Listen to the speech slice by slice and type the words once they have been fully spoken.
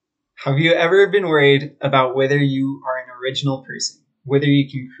Have you ever been worried about whether you are an original person, whether you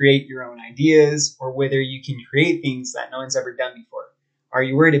can create your own ideas, or whether you can create things that no one's ever done before? Are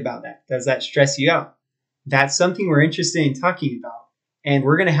you worried about that? Does that stress you out? That's something we're interested in talking about, and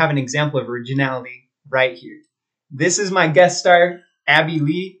we're going to have an example of originality right here. This is my guest star, Abby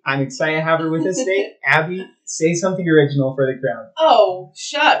Lee. I'm excited to have her with us today. Abby, say something original for the crowd. Oh,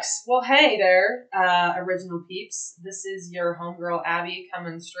 shucks. Well, hey there, original peeps. This is your homegirl, Abby,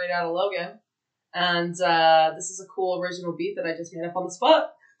 coming straight out of Logan. And this is a cool original beat that I just made up on the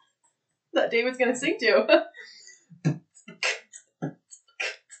spot that David's going to sing to.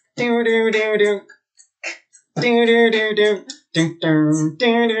 Do do do do. Do do do do. Do do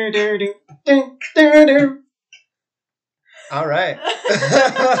do do do do do do. All right.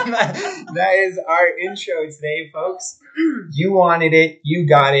 That is our intro today, folks. You wanted it. You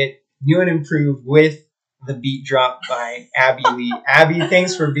got it. New and improved with the beat drop by Abby Lee. Abby,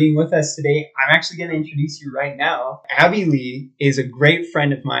 thanks for being with us today. I'm actually going to introduce you right now. Abby Lee is a great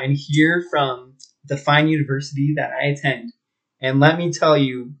friend of mine here from the fine university that I attend. And let me tell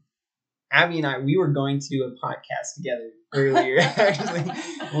you, Abby and I, we were going to do a podcast together earlier.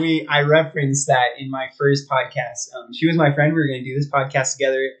 Actually, I referenced that in my first podcast. She was my friend. We were going to do this podcast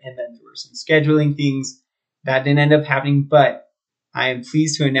together, and then there were some scheduling things that didn't end up happening. But I am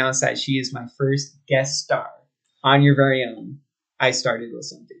pleased to announce that she is my first guest star on your very own. I started with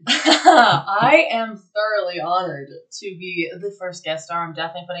something. I am thoroughly honored to be the first guest star. I'm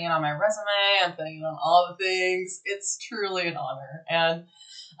definitely putting it on my resume. I'm putting it on all the things. It's truly an honor. And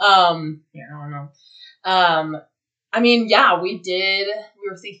yeah, I don't know. I mean, yeah, we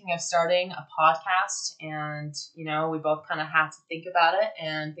were thinking of starting a podcast, and, you know, we both kind of had to think about it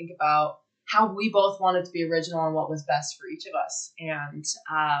and think about how we both wanted to be original and what was best for each of us. And,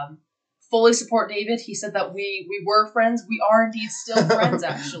 fully support David. He said that we were friends. We are indeed still friends,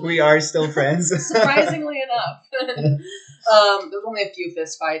 actually. We are still friends. Surprisingly enough. There's only a few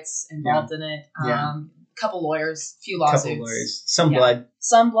fist fights involved in it. Couple lawyers, few lawsuits. Some blood.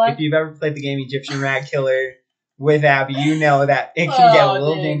 Some blood. If you've ever played the game Egyptian Rat Killer with Abby, you know that it can get a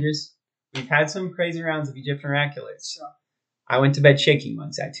little dangerous. We've had some crazy rounds of Egyptian Rat Killers. Sure. I went to bed shaking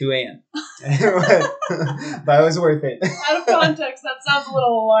once at 2 a.m. But it was worth it. Out of context, that sounds a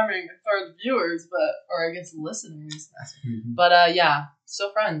little alarming for the viewers, or I guess listeners. Mm-hmm. But yeah,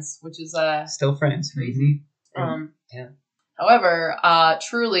 still friends, which is still friends. Crazy. Mm-hmm. Yeah. However,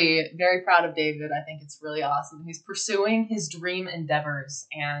 truly very proud of David. I think it's really awesome. He's pursuing his dream endeavors,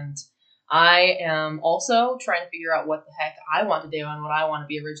 and I am also trying to figure out what the heck I want to do and what I want to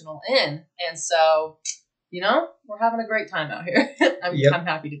be original in. And so, you know, we're having a great time out here. I'm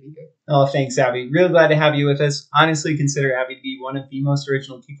happy to be here. Oh, thanks, Abby. Really glad to have you with us. Honestly, consider Abby to be one of the most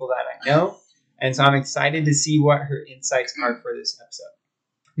original people that I know. And so I'm excited to see what her insights are for this episode.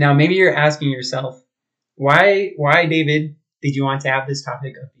 Now, maybe you're asking yourself, why, David, did you want to have this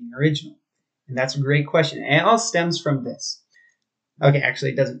topic of being original? And that's a great question. And it all stems from this. Okay,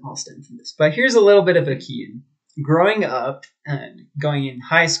 actually, it doesn't all stem from this. But here's a little bit of a key in. Growing up and going in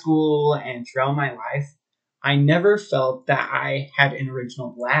high school and throughout my life, I never felt that I had an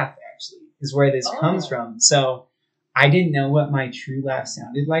original laugh, actually, is where this comes from. So I didn't know what my true laugh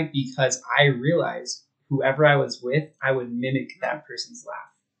sounded like because I realized whoever I was with, I would mimic that person's laugh.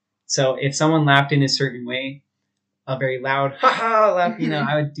 So if someone laughed in a certain way, a very loud ha-ha laugh, you know,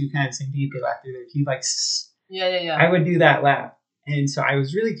 I would do kind of the same thing if they laughed through their teeth, like yeah. I would do that laugh. And so I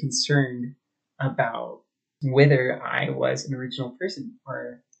was really concerned about whether I was an original person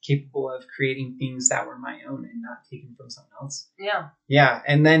or capable of creating things that were my own and not taken from someone else. Yeah.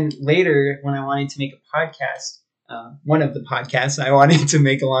 And then later, when I wanted to make a podcast, one of the podcasts I wanted to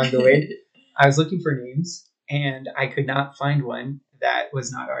make along the way, I was looking for names and I could not find one that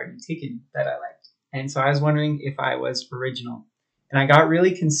was not already taken that I liked. And so I was wondering if I was original. And I got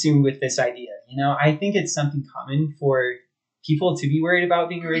really consumed with this idea. You know, I think it's something common for people to be worried about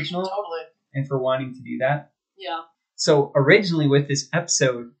being original. Totally. And for wanting to do that. Yeah. So originally with this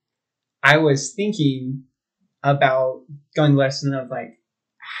episode, I was thinking about going the lesson of like,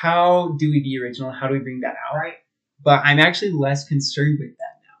 how do we be original? How do we bring that out? Right. But I'm actually less concerned with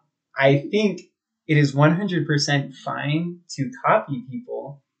that now. I think it is 100% fine to copy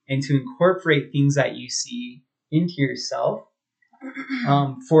people and to incorporate things that you see into yourself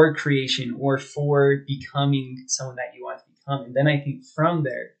for creation or for becoming someone that you want to become. And then I think from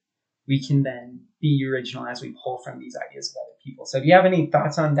there, we can then be original as we pull from these ideas of other people. So do you have any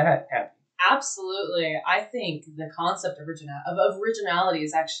thoughts on that, Abby? Absolutely. I think the concept of originality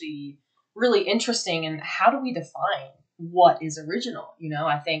is actually really interesting. And how do we define what is original? You know,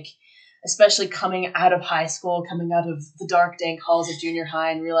 I think especially coming out of high school, coming out of the dark, dank halls of junior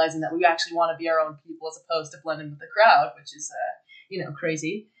high and realizing that we actually want to be our own people as opposed to blend in with the crowd, which is,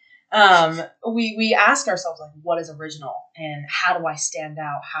 crazy. We ask ourselves, like, what is original and how do I stand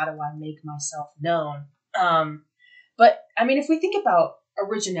out? How do I make myself known? But I mean, if we think about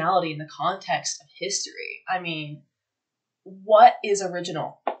originality in the context of history, I mean, what is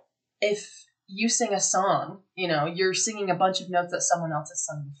original? If you sing a song, you're singing a bunch of notes that someone else has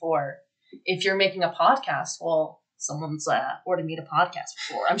sung before. If you're making a podcast, well, someone's already made a podcast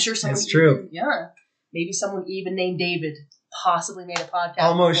before. I'm sure someone. That's true. Yeah. Maybe someone even named David possibly made a podcast.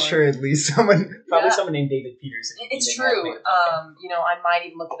 Almost before. sure, at least someone named David Peterson. It's true. I might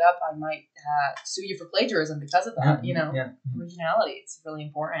even look it up. I might sue you for plagiarism because of that. Originality. It's really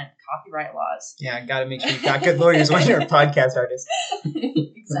important. Copyright laws. Yeah, got to make sure you've got good lawyers when you're a podcast artist.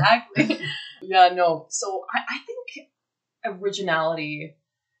 Exactly. Yeah, no. So I think originality,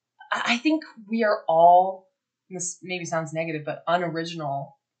 I think we are all, this maybe sounds negative, but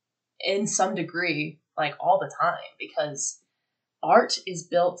unoriginal in some degree, like all the time, because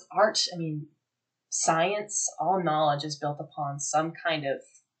science, all knowledge is built upon some kind of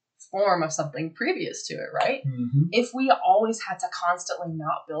form of something previous to it, right? Mm-hmm. If we always had to constantly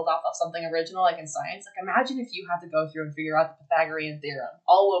not build off of something original, like in science, like imagine if you had to go through and figure out the Pythagorean theorem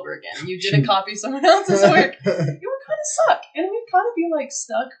all over again. You didn't copy someone else's work. It would kind of suck. And we'd kind of be like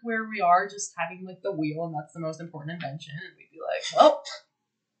stuck where we are, just having like the wheel, and that's the most important invention. And we'd be like, well,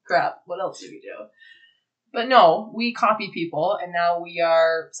 crap, what else do we do? But no, we copy people, and now we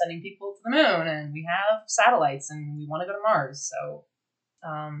are sending people to the moon, and we have satellites, and we want to go to Mars. So,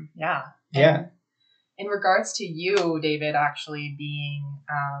 yeah. Yeah. In regards to you, David, actually being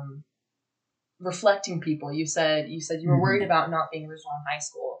reflecting people, you said you were worried about not being original in high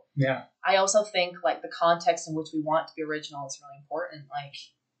school. Yeah. I also think like the context in which we want to be original is really important. Like,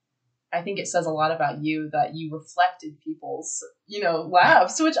 I think it says a lot about you that you reflected people's,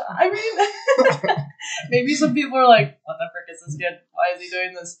 laughs, which I mean, maybe some people are like, what the frick is this kid? Why is he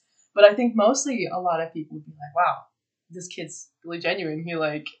doing this? But I think mostly a lot of people would be like, wow, this kid's really genuine.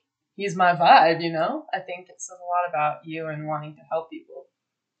 He's my vibe, I think it says a lot about you and wanting to help people.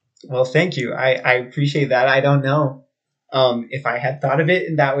 Well, thank you. I appreciate that. I don't know if I had thought of it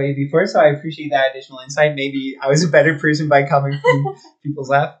in that way before, so I appreciate that additional insight. Maybe I was a better person by coming from people's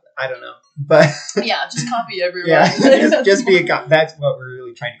laugh. I don't know, but yeah, just copy everyone. Yeah, just be a cop. That's what we're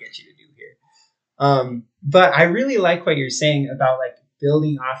really trying to get you to do here. But I really like what you're saying about like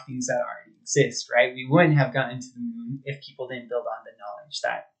building off things that already exist, right? We wouldn't have gotten to the moon if people didn't build on the knowledge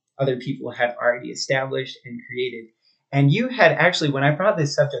that other people had already established and created. And you had actually, when I brought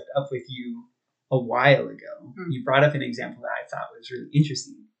this subject up with you a while ago, you brought up an example that I thought was really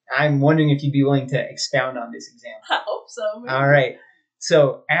interesting. I'm wondering if you'd be willing to expound on this example. I hope so. Maybe. All right.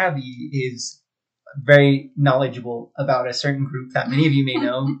 So Abby is very knowledgeable about a certain group that many of you may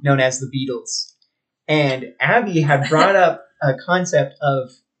know, known as the Beatles. And Abby had brought up a concept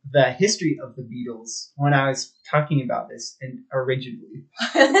of the history of the Beatles when I was talking about this originally.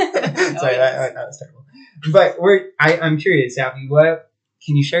 Sorry, that was terrible. But I'm curious, Abby,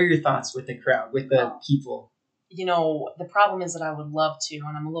 can you share your thoughts with the crowd, with the people? The problem is that I would love to,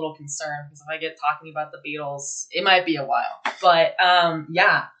 and I'm a little concerned because if I get talking about the Beatles, it might be a while. But,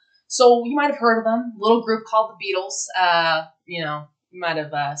 yeah. So you might have heard of them. A little group called the Beatles. You might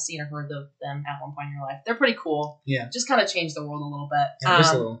have seen or heard of them at one point in your life. They're pretty cool. Yeah. Just kind of changed the world a little bit. Yeah,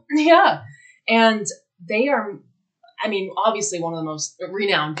 just a little. Yeah. And they are, obviously one of the most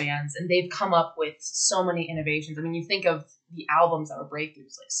renowned bands, and they've come up with so many innovations. You think of the albums that were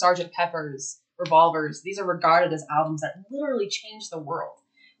breakthroughs, like Sgt. Pepper's, Revolvers. These are regarded as albums that literally changed the world.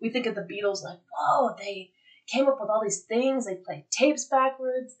 We think of the Beatles like, whoa, they came up with all these things. They played tapes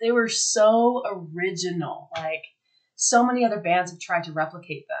backwards. They were so original. Like, so many other bands have tried to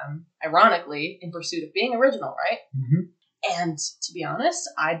replicate them, ironically, in pursuit of being original, right? Mm-hmm. And to be honest,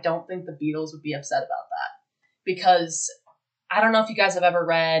 I don't think the Beatles would be upset about that. Because I don't know if you guys have ever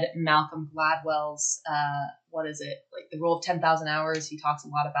read Malcolm Gladwell's, like The Rule of 10,000 Hours. He talks a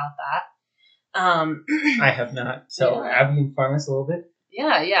lot about that. I have not. So Abby, inform us a little bit.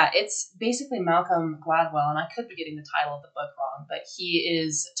 Yeah. It's basically Malcolm Gladwell, and I could be getting the title of the book wrong, but he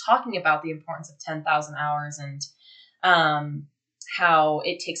is talking about the importance of 10,000 hours and how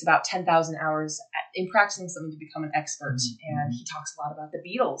it takes about 10,000 hours in practicing something to become an expert. Mm-hmm. And he talks a lot about the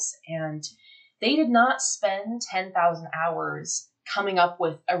Beatles, and they did not spend 10,000 hours coming up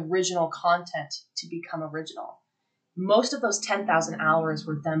with original content to become original. Most of those 10,000 hours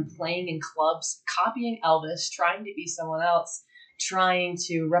were them playing in clubs, copying Elvis, trying to be someone else, trying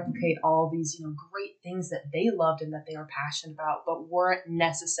to replicate all these, great things that they loved and that they were passionate about, but weren't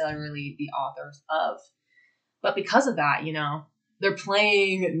necessarily the authors of. But because of that, they're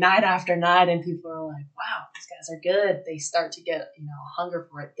playing night after night and people are like, wow, these guys are good. They start to get, a hunger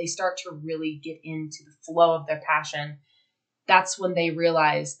for it. They start to really get into the flow of their passion. That's when they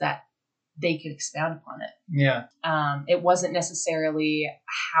realize that they could expound upon it. Yeah. It wasn't necessarily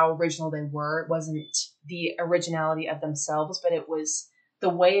how original they were. It wasn't the originality of themselves, but it was the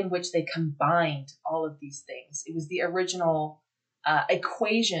way in which they combined all of these things. It was the original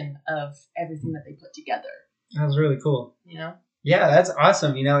equation of everything that they put together. That was really cool. Yeah, that's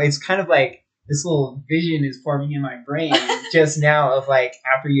awesome. It's kind of like this little vision is forming in my brain just now of like,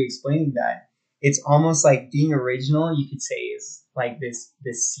 after you explaining that, it's almost like being original, you could say, is like this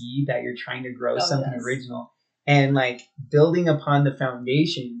seed that you're trying to grow something original, and like building upon the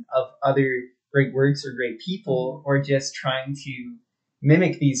foundation of other great works or great people, or just trying to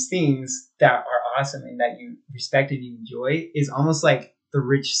mimic these things that are awesome and that you respect and you enjoy, is almost like the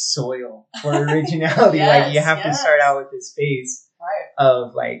rich soil for originality. Yes, like you have to start out with this phase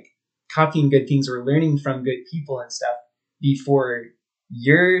of like copying good things or learning from good people and stuff before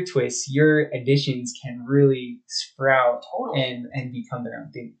your twists, your additions can really sprout and become their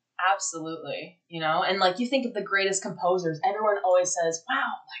own thing. Absolutely. And like you think of the greatest composers, everyone always says,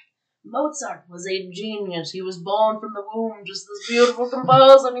 wow, like Mozart was a genius. He was born from the womb, just this beautiful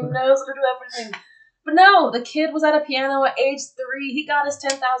composer, and he knows how to do everything. But no, the kid was at a piano at age 3. He got his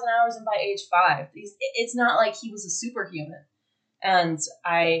 10,000 hours in by age 5. It's not like he was a superhuman. And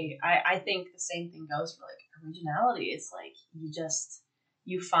I think the same thing goes for like originality. It's like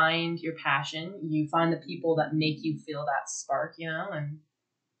you find your passion, you find the people that make you feel that spark, and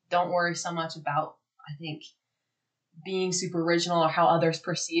don't worry so much about, I think, being super original or how others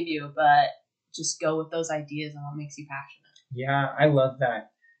perceive you, but just go with those ideas and what makes you passionate. Yeah, I love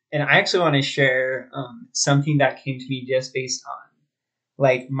that. And I actually want to share something that came to me just based on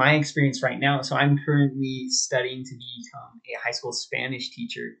like my experience right now. So I'm currently studying to become a high school Spanish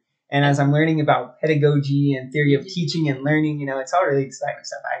teacher. And as I'm learning about pedagogy and theory of teaching and learning, it's all really exciting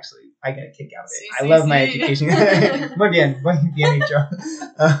stuff. I get a kick out of it. I love my education. Muy bien,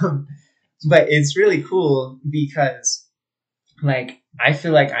 hecho. But it's really cool because like I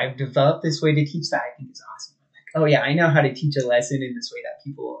feel like I've developed this way to teach that I think is awesome. Oh yeah, I know how to teach a lesson in this way that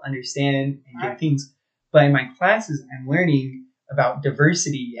people understand and get things. But in my classes, I'm learning about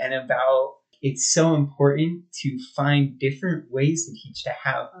diversity and about it's so important to find different ways to teach, to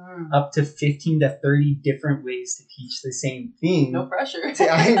have up to 15 to 30 different ways to teach the same thing. No pressure.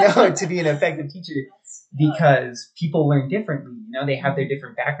 I know, to be an effective teacher, because people learn differently. They have their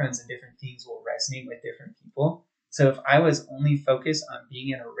different backgrounds and different things will resonate with different people. So if I was only focused on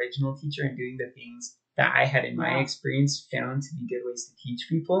being an original teacher and doing the things that I had in my experience found to be good ways to teach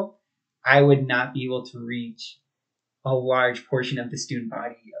people, I would not be able to reach a large portion of the student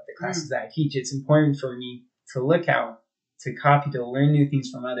body of the classes that I teach. It's important for me to look out, to copy, to learn new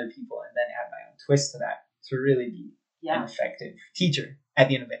things from other people, and then add my own twist to that to really be an effective teacher at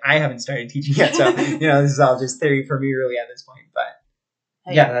the end of it. I haven't started teaching yet, so this is all just theory for me really at this point.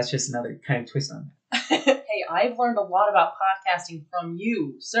 But that's just another kind of twist on that. Hey, I've learned a lot about podcasting from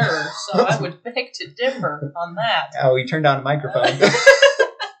you, sir, so I would beg to differ on that. Oh, we turned on a microphone.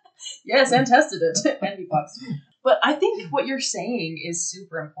 Yes, and tested it. And but I think what you're saying is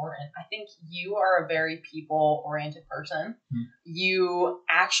super important. I think you are a very people-oriented person. Mm-hmm. You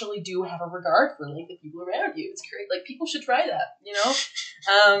actually do have a regard for like the people around you. It's great. Like people should try that,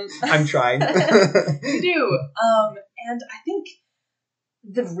 I'm trying. You do. And I think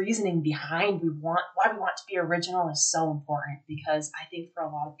the reasoning behind why we want to be original is so important, because I think for a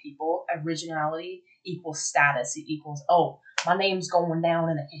lot of people, originality equals status. It equals, my name's going down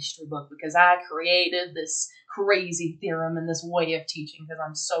in a history book because I created this crazy theorem and this way of teaching because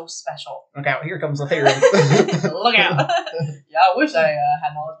I'm so special. Look out, here comes the theorem. Look out. Yeah, I wish I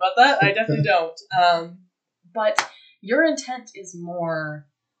had knowledge about that. I definitely don't. But your intent is more,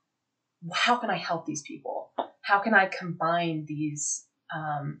 how can I help these people? How can I combine these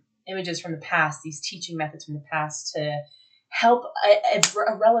images from the past, these teaching methods from the past to help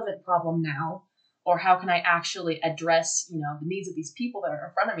a relevant problem now? Or how can I actually address, the needs of these people that are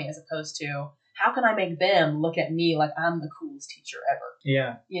in front of me, as opposed to how can I make them look at me like I'm the coolest teacher ever?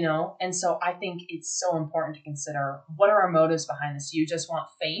 Yeah. And so I think it's so important to consider, what are our motives behind this? Do you just want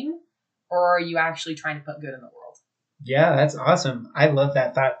fame, or are you actually trying to put good in the world? Yeah, that's awesome. I love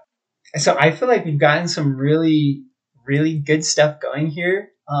that thought. So I feel like we've gotten some really, really good stuff going here.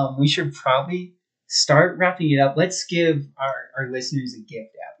 We should probably start wrapping it up. Let's give our listeners a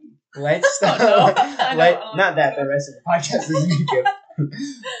gift, Abby. let's Oh, no. I know. not that the rest of the podcast is YouTube.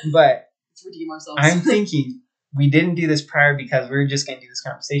 But Let's redeem ourselves. I'm thinking we didn't do this prior because we were just going to do this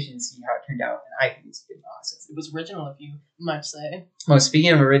conversation and see how it turned out. And I think it's been awesome. It was original, if you might say. Well,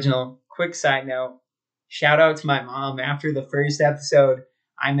 speaking of original, quick side note, shout out to my mom. After the first episode,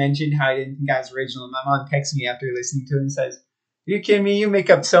 I mentioned how I didn't think I was original. And my mom texts me after listening to it and says, "Are you kidding me? You make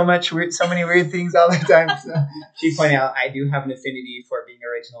up so many weird things all the time." So she pointed out I do have an affinity for being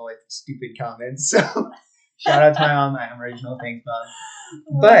original with stupid comments. So shout out to my mom. I'm original. Thanks, Mom.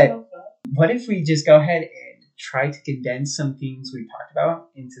 But what if we just go ahead and try to condense some things we talked about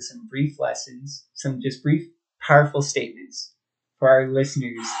into some brief lessons, some just brief, powerful statements for our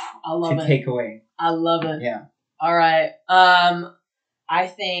listeners to take away. I love it. Yeah. All right. I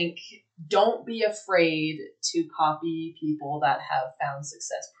think don't be afraid to copy people that have found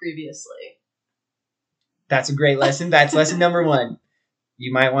success previously. That's a great lesson. That's lesson number 1.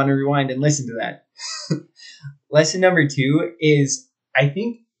 You might want to rewind and listen to that. Lesson number 2 is, I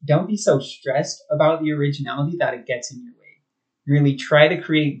think, don't be so stressed about the originality that it gets in your way. Really try to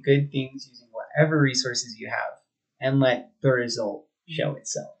create good things using whatever resources you have and let the result show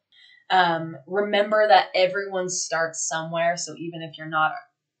itself. Remember that everyone starts somewhere. So even if you're not,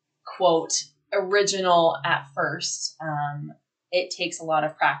 quote, original at first, it takes a lot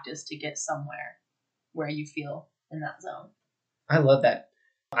of practice to get somewhere where you feel in that zone. I love that.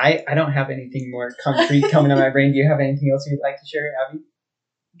 I don't have anything more concrete coming to my brain. Do you have anything else you'd like to share, Abby?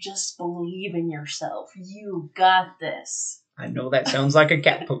 Just believe in yourself. You got this. I know that sounds like a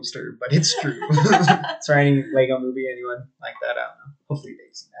cat poster, but it's true. Sorry, any Lego movie, anyone like that? I don't know. Hopefully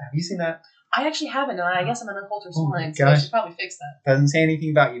they've seen that. Have you seen that? I actually haven't, and I guess I'm an uncultured swine, so gosh. I should probably fix that. Doesn't say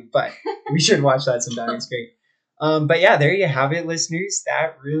anything about you, but we should watch that sometime. It's great. But yeah, there you have it, listeners.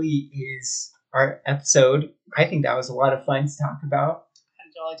 That really is our episode. I think that was a lot of fun to talk about. Had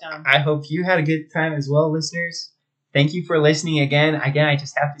a jolly time. I hope you had a good time as well, listeners. Thank you for listening again. Again, I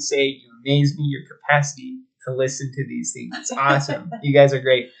just have to say, you amaze me, your capacity to listen to these things. It's awesome. You guys are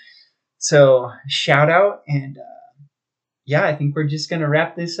great. So, shout out. And yeah, I think we're just going to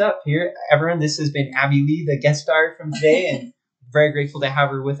wrap this up here. Everyone, this has been Abby Lee, the guest star from today. And very grateful to have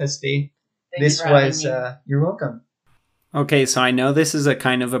her with us today. This was, you're welcome. Okay, so I know this is a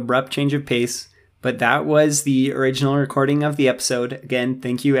kind of abrupt change of pace, but that was the original recording of the episode. Again,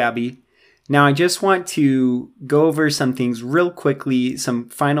 thank you, Abby. Now, I just want to go over some things real quickly, some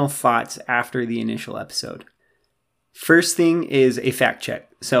final thoughts after the initial episode. First thing is a fact check.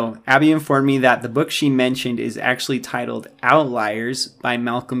 So, Abby informed me that the book she mentioned is actually titled Outliers by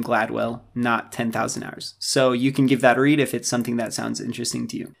Malcolm Gladwell, not 10,000 Hours. So, you can give that a read if it's something that sounds interesting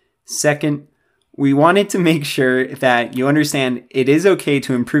to you. Second, we wanted to make sure that you understand it is okay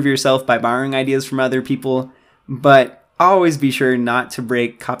to improve yourself by borrowing ideas from other people, but always be sure not to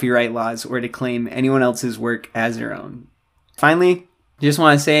break copyright laws or to claim anyone else's work as your own. Finally, just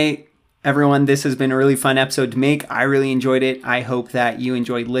want to say, everyone, this has been a really fun episode to make. I really enjoyed it. I hope that you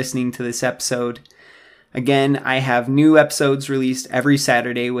enjoyed listening to this episode. Again, I have new episodes released every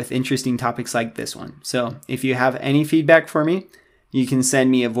Saturday with interesting topics like this one. So if you have any feedback for me, you can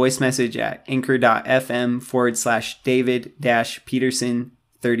send me a voice message at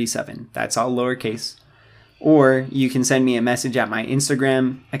anchor.fm/David-Peterson37. That's all lowercase. Or you can send me a message at my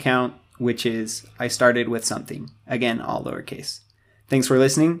Instagram account, which is I started with something. Again, all lowercase. Thanks for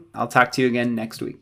listening. I'll talk to you again next week.